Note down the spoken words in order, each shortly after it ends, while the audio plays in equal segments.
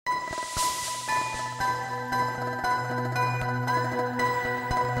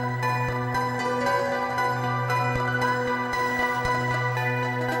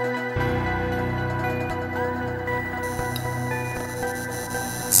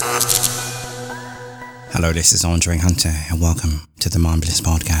Hello, this is Andre Hunter, and welcome to the Mindless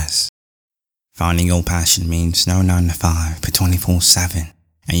Podcast. Finding your passion means no 9 to 5, but 24/7,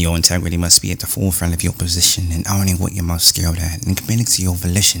 and your integrity must be at the forefront of your position in owning what you're most skilled at and committing to your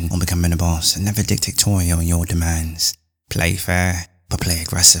volition on becoming a boss and never dictatorial in your demands. Play fair, but play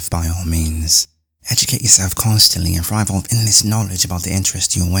aggressive by all means. Educate yourself constantly and thrive off endless knowledge about the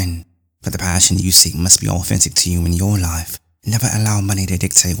interest you in. But the passion you seek must be authentic to you in your life. Never allow money to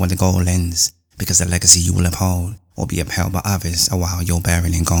dictate where the goal ends, because the legacy you will uphold will be upheld by others a while you're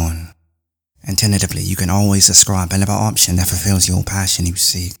buried and gone. Alternatively, you can always ascribe another option that fulfills your passion you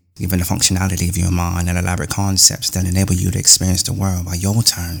seek, given the functionality of your mind and elaborate concepts that enable you to experience the world by your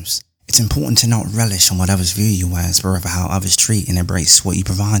terms. It's important to not relish on what others view you as, but rather how others treat and embrace what you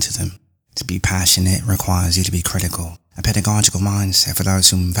provide to them. To be passionate requires you to be critical, a pedagogical mindset for those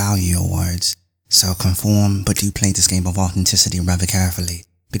who value your words. So conform, but do play this game of authenticity rather carefully,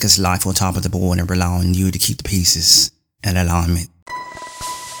 because life will topple the board and rely on you to keep the pieces in alignment.